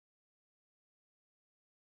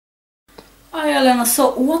Hi Elena,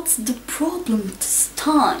 so what's the problem this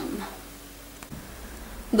time?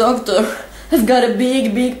 Doctor, I've got a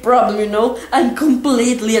big problem, you know. I'm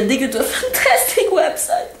completely addicted to a fantastic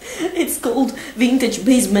website. It's called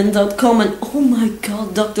VintageBasement.com and oh my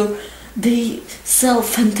god, doctor, they sell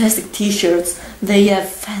fantastic t-shirts. They have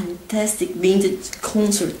fantastic vintage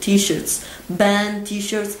concert t-shirts, band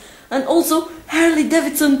t-shirts, and also Harley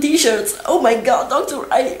Davidson t-shirts. Oh my god, doctor,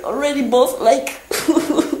 I already bought like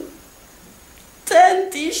 10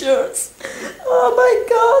 t-shirts. Oh my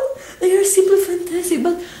god, they are simply fantastic,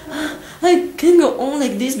 but I can't go on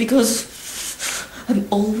like this because I'm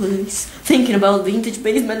always thinking about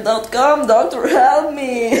VintageBasement.com. Doctor, help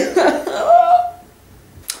me.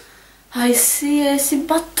 I see,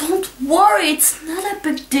 but don't worry, it's not a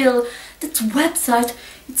big deal. That website,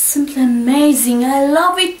 it's simply amazing. I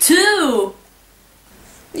love it too.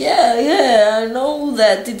 Yeah, I know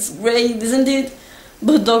that. It's great, isn't it?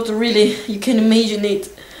 But doctor, really, you can imagine it.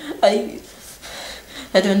 I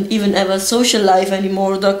don't even have a social life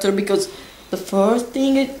anymore, doctor, because the first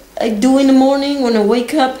thing I do in the morning when I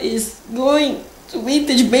wake up is going to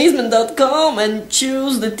VintageBasement.com and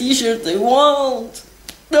choose the t-shirt I want.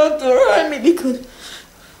 Doctor, help me because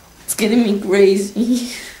it's getting me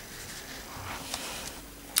crazy.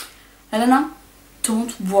 Elena,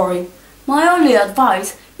 don't worry. My only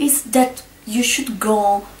advice is that you should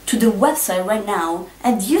go to the website right now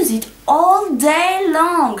and use it all day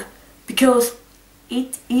long because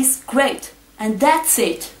it is great, and that's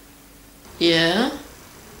it. Yeah,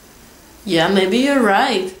 maybe you're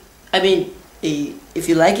right. I mean, if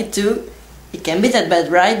you like it too, it can't be that bad,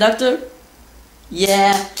 right, doctor?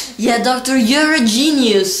 Yeah, doctor, you're a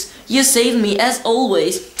genius. You saved me as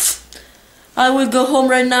always. I will go home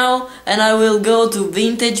right now and I will go to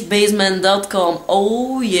VintageBasement.com.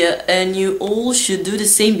 Oh yeah, and you all should do the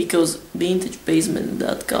same because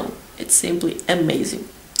VintageBasement.com, it's simply amazing.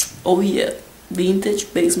 Oh yeah,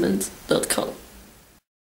 VintageBasement.com.